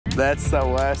That's the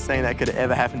worst thing that could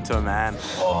ever happen to a man.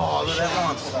 Oh, look at that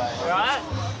one. Right?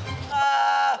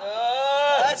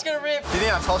 That's gonna rip. Do you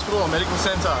think that's hospital or medical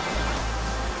centre?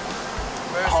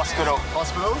 Hospital.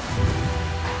 Hospital?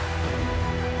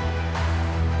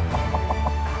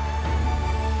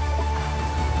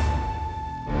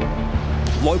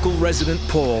 Local resident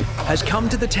Paul has come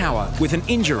to the tower with an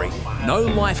injury no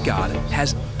lifeguard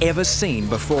has ever seen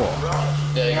before.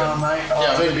 Yeah, you got mate.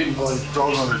 Yeah, I've been bitten by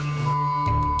dogs on it.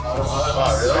 Oh,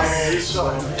 really?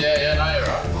 Yeah, no, you're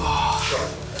right.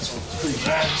 That's pretty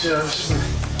bad, too.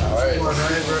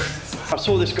 I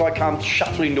saw this guy come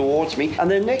shuffling towards me,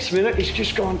 and the next minute he's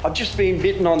just gone, I've just been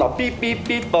bitten on the beep, beep,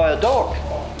 beep by a dog.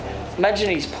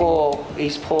 Imagine his poor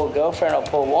girlfriend or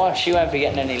poor wife. She won't be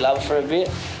getting any love for a bit.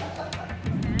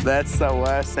 That's the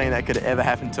worst thing that could ever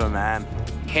happen to a man.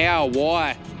 How?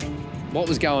 Why? What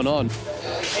was going on?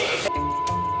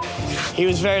 He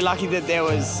was very lucky that there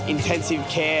was intensive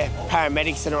care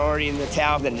paramedics that are already in the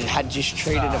tower that had just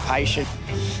treated a patient,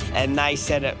 and they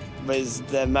said it was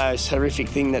the most horrific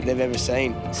thing that they've ever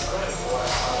seen.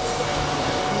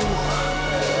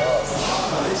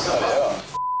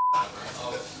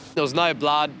 There was no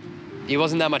blood. He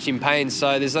wasn't that much in pain,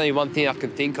 so there's only one thing I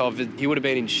can think of. He would have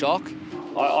been in shock.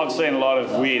 I've seen a lot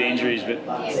of weird injuries, but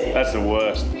that's the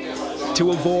worst.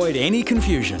 To avoid any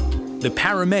confusion, the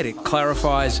paramedic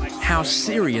clarifies how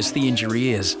serious the injury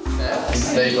is.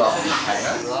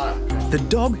 The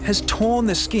dog has torn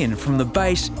the skin from the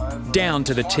base down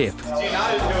to the tip. Do you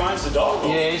know who owns the dog?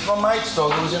 Yeah, it's my mate's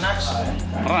dog. It was an accident.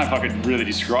 I don't know if I could really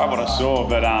describe what I saw,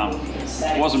 but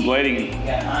it wasn't bleeding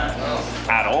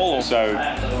at all, so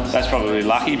that's probably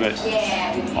lucky, but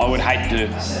I would hate to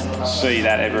see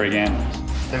that ever again.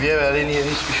 Have you ever had any of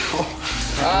this before?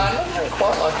 Not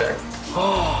quite like that.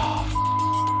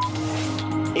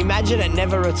 Imagine it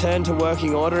never returned to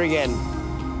working order again.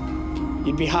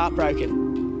 You'd be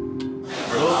heartbroken.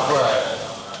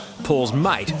 Paul's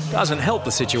mate doesn't help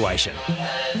the situation.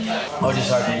 I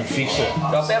just hope you can fix it.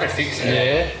 I'll be able to fix it.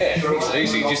 Yeah? Yeah, fix it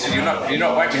easy. Just you're not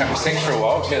won't be having sex for a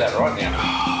while. I'll tell you that right now.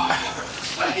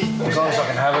 As long as I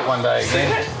can have it one day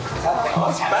again. Oh,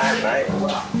 it's bad, mate.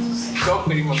 Dog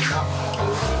biting on the cup.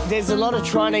 There's a lot of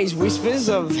Chinese whispers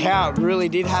of how it really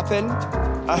did happen.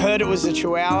 I heard it was a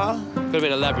Chihuahua. Could have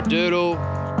been a Labradoodle.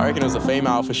 I reckon it was a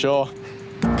female for sure.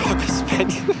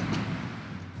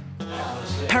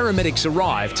 Paramedics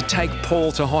arrive to take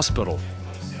Paul to hospital.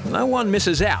 No one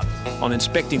misses out on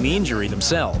inspecting the injury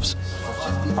themselves.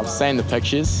 I've seen the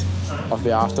pictures of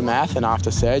the aftermath and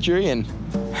after surgery, and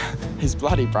he's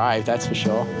bloody brave, that's for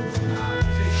sure.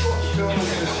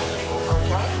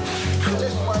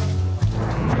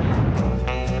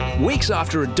 Weeks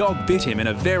after a dog bit him in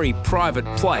a very private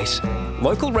place,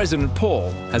 local resident Paul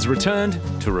has returned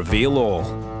to reveal all.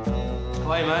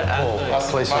 Hey, mate.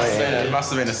 It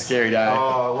must have been a scary day.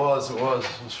 Oh, it was. I was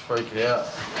freaking out.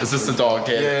 Is this the dog?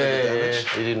 Yeah.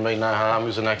 He didn't mean no harm. It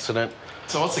was an accident.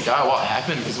 So what's the go? What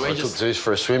happened? Because I took Zeus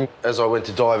for a swim. As I went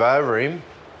to dive over him,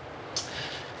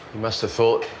 he must have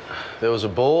thought there was a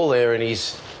ball there, and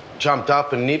he's jumped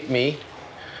up and nipped me.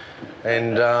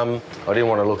 And I didn't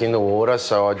want to look in the water,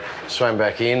 so I swam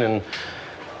back in, and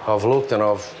I've looked and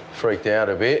I've freaked out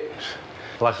a bit.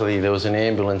 Luckily, there was an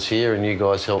ambulance here and you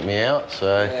guys helped me out,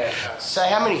 so... Yeah. So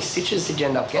how many stitches did you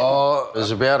end up getting? Oh, it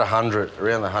was about 100,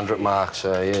 around the 100 mark,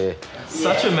 so yeah.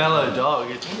 Such a mellow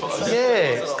dog.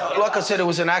 Yeah, like I said, it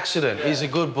was an accident. He's a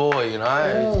good boy, you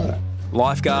know.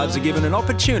 Lifeguards are given an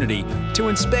opportunity to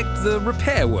inspect the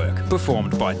repair work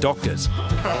performed by doctors.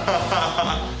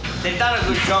 They've done a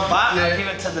good job, but I give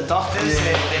it to the doctors.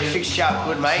 Yeah. They've fixed you up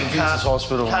good, mate. Vince's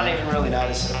Hospital. Can't even really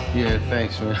notice it. Yeah,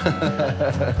 thanks, man.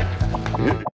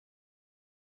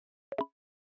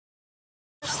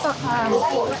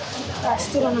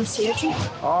 Stood on a sea urchin.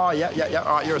 Oh, yeah.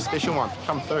 All right, you're a special one.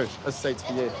 Come through. This seat's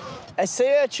for you. A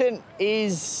sea urchin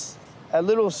is a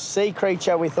little sea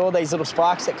creature with all these little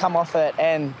spikes that come off it,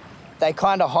 and they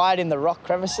kind of hide in the rock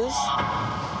crevices.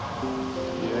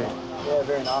 Yeah,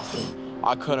 very nasty.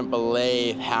 I couldn't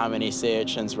believe how many sea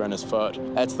urchins were in his foot.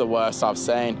 That's the worst I've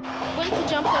seen. Went to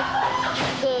jump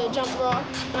off the jump rock,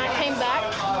 and I came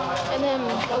back, and then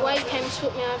a wave came and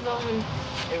swooped me over, and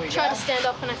tried to stand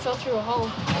up, and I fell through a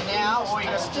hole. And now all you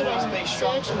got to do is be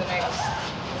strong for the next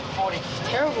 40.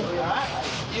 Terrible.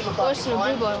 Worse than a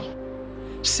blue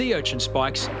bottle. Sea urchin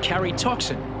spikes carry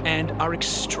toxin and are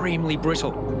extremely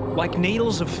brittle. Like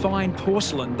needles of fine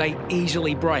porcelain, they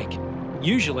easily break.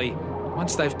 Usually,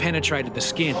 once they've penetrated the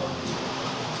skin.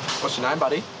 What's your name,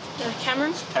 buddy?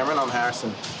 Cameron. Cameron, I'm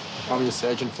Harrison. I'm your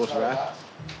surgeon for today.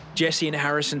 Jesse and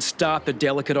Harrison start the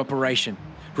delicate operation,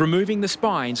 removing the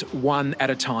spines one at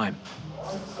a time.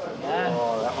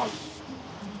 Oh, that one.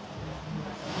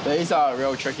 These are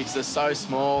real tricky because they're so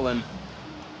small, and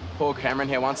poor Cameron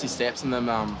here, once he steps in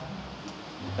them,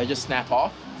 they just snap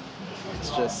off. It's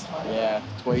just, yeah,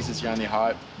 tweezers your only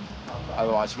hope.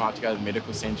 Otherwise, you might have to go to the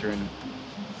medical centre and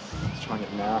just try and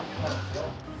get them out.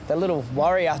 The little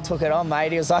warrior took it on,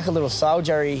 mate. He was like a little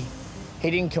soldier. He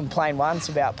didn't complain once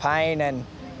about pain, and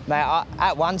mate,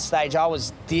 at one stage I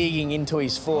was digging into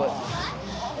his foot.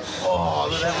 Oh,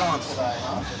 look at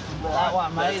that one. That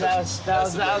one, mate, that was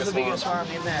the biggest one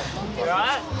in there. You all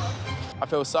right? I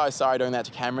feel so sorry doing that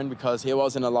to Cameron because he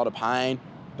was in a lot of pain,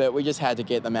 but we just had to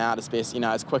get them out as best,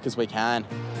 as quick as we can.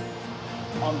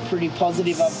 I'm pretty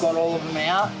positive I've got all of them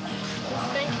out.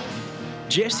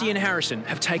 Jesse and Harrison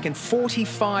have taken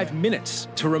 45 minutes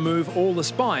to remove all the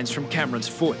spines from Cameron's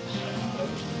foot.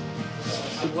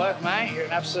 Good work, mate. You're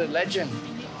an absolute legend.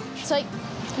 It's like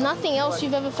nothing else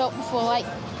you've ever felt before. Like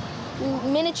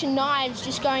miniature knives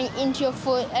just going into your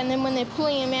foot, and then when they're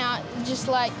pulling them out, just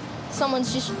like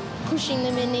someone's just pushing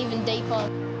them in even deeper.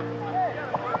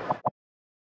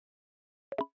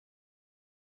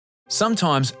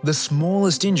 Sometimes the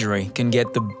smallest injury can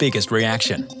get the biggest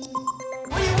reaction.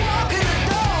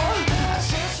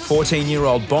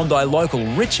 14-year-old Bondi local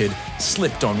Richard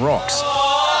slipped on rocks.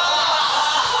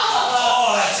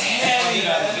 Oh, that's heavy.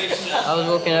 I was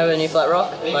walking over a new flat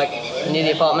rock, like near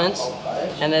the apartments,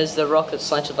 and there's the rock that's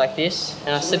slanted like this,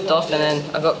 and I slipped off, and then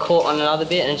I got caught on another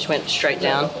bit and it just went straight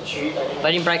down. But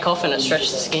I didn't break off and it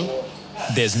stretched the skin.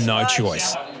 There's no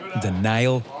choice. The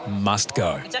nail must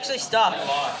go. It's actually stuck.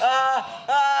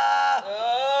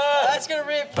 That's gonna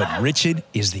rip. But Richard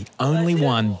is the only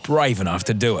one brave enough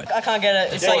to do it. I can't get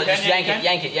it. It's like, just yank it.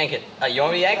 You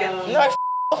want me to yank it? No,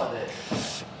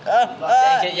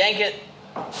 yank it.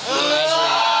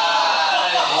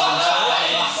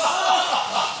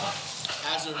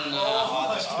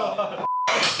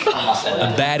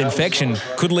 A bad infection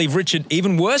could leave Richard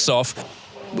even worse off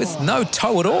with no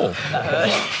toe at all.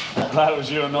 Glad it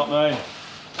was you and not me. Are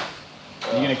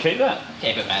you going to keep that?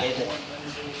 Keep it, man.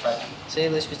 See,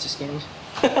 at least it's just skin.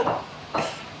 Oh,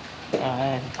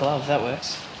 man, glove, that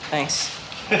works. Thanks.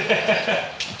 Yeah,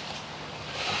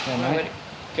 mate.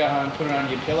 Go home and put it on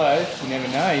your pillow. You never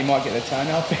know, you might get the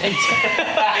toenail bent.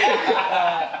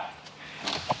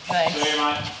 Thanks. See you,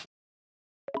 mate.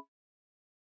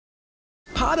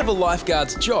 Part of a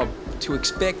lifeguard's job to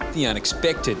expect the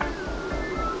unexpected.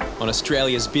 On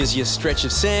Australia's busiest stretch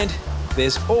of sand,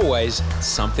 there's always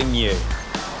something new. His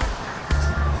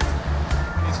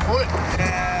foot.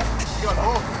 Yeah, he got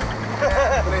hooked.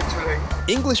 Literally.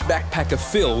 English backpacker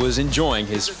Phil was enjoying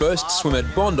his first swim at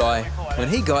Bondi when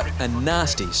he got a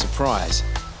nasty surprise.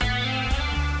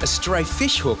 A stray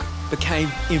fish hook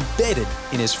became embedded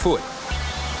in his foot.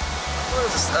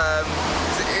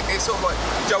 It sort of like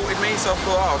jolted me, so I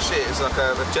thought, oh shit, it was like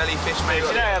a jellyfish maybe.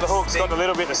 You know how the hook's got the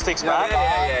little bit that sticks back?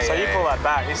 Yeah. So you pull that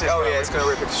back. It's it's going to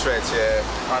rip it to shreds, yeah.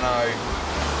 I know. Do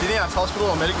you think that's hospital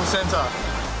or medical centre?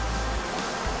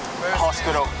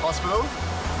 Hospital. Hospital?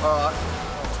 All right.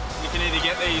 You can either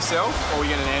get there yourself or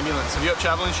you get an ambulance. Have you got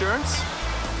travel insurance?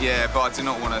 Yeah, but I do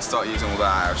not want to start using all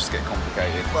that. It'll just get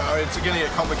complicated. Well, it's going to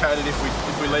get complicated if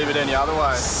we leave it any other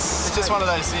way. It's just one of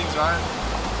those things, mate.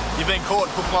 You've been caught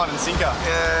hook, line and sinker.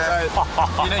 Yeah. So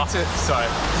you need to... Sorry.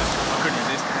 I couldn't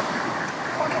resist.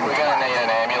 We're going to need an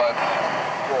ambulance.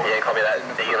 Yeah, copy that.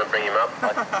 Are you going to bring him up?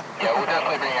 Yeah, we'll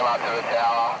definitely bring him up to the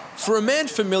tower. For a man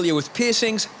familiar with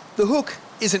piercings, the hook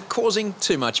isn't causing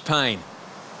too much pain.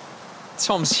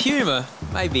 Tom's humour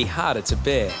may be harder to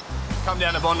bear. Come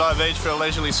down to Bondi Beach for a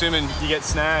leisurely swim and you get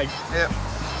snagged. Yep.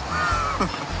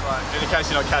 Right, in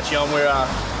case you're not catching on,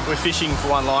 we're fishing for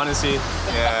one-liners here.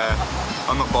 Yeah.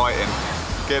 I'm not biting.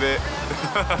 Get it?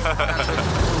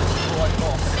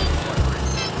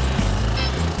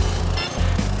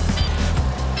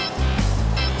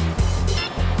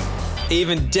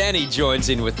 Even Danny joins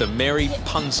in with the merry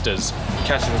punsters.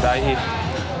 Catch of the day here.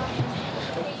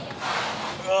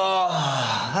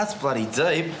 Oh, that's bloody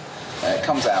deep. It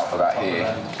comes out about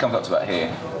here. It comes up to about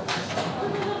here.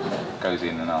 Goes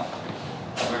in and up.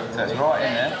 So it's right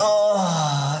in there.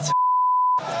 Oh, that's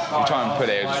you try and put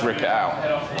it, just rip it out.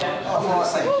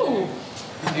 Ooh.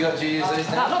 You got to use these things?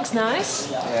 That looks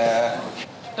nice. Yeah.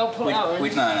 Don't pull it out. No.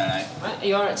 Right, are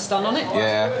you alright to stand on it?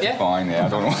 Yeah, fine, yeah. I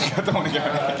don't want to go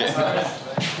again.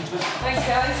 Thanks,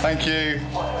 guys. Thank you.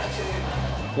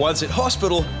 Once at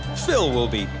hospital, Phil will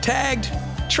be tagged,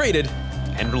 treated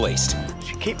and released.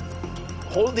 She kept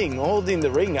holding the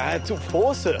ring. I had to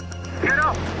force her. Get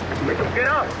up! Get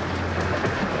up!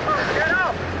 Get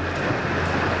up!